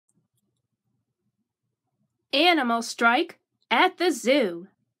Animal strike at the zoo.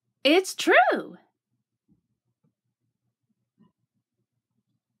 It's true.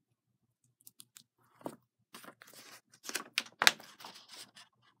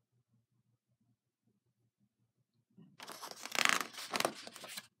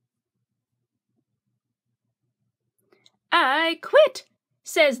 I quit,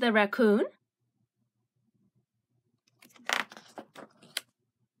 says the raccoon.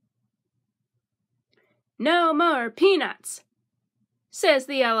 No more peanuts, says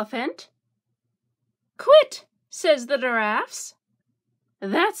the elephant. Quit, says the giraffes.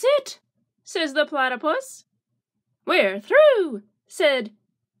 That's it, says the platypus. We're through, said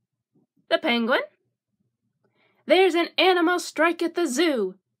the penguin. There's an animal strike at the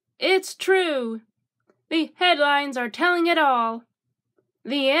zoo. It's true. The headlines are telling it all.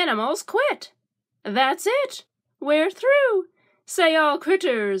 The animals quit. That's it. We're through, say all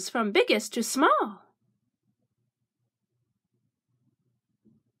critters from biggest to small.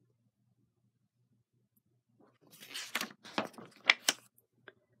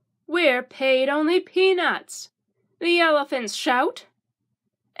 We're paid only peanuts, the elephants shout.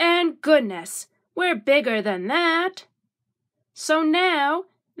 And goodness, we're bigger than that. So now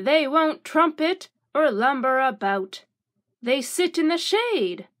they won't trumpet or lumber about. They sit in the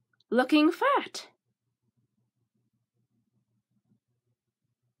shade, looking fat.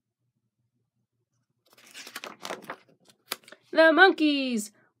 The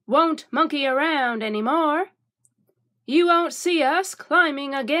monkeys won't monkey around anymore. You won't see us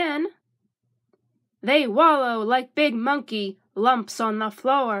climbing again. They wallow like big monkey lumps on the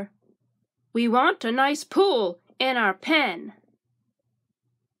floor. We want a nice pool in our pen.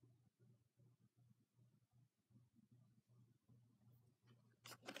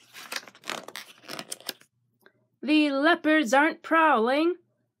 The leopards aren't prowling,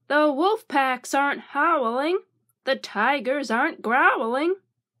 the wolf packs aren't howling, the tigers aren't growling,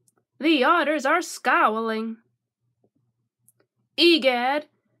 the otters are scowling. Egad,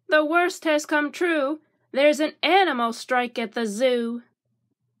 the worst has come true. There's an animal strike at the zoo.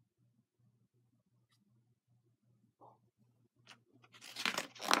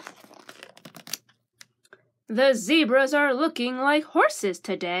 The zebras are looking like horses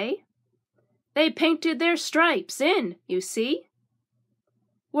today. They painted their stripes in, you see.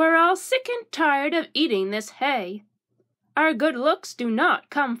 We're all sick and tired of eating this hay. Our good looks do not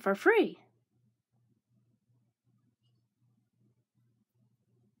come for free.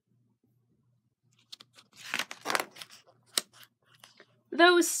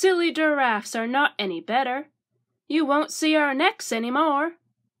 Those silly giraffes are not any better. You won't see our necks any more.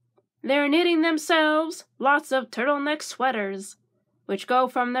 They're knitting themselves lots of turtleneck sweaters, which go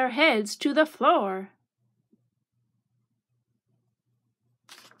from their heads to the floor.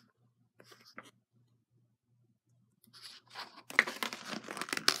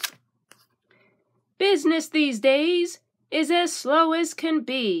 Business these days is as slow as can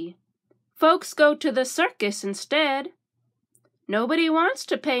be. Folks go to the circus instead. Nobody wants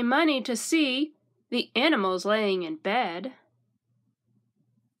to pay money to see the animals laying in bed.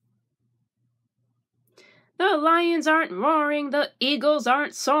 The lions aren't roaring, the eagles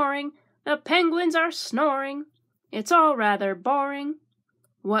aren't soaring, the penguins are snoring. It's all rather boring.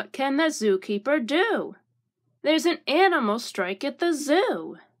 What can the zookeeper do? There's an animal strike at the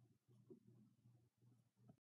zoo.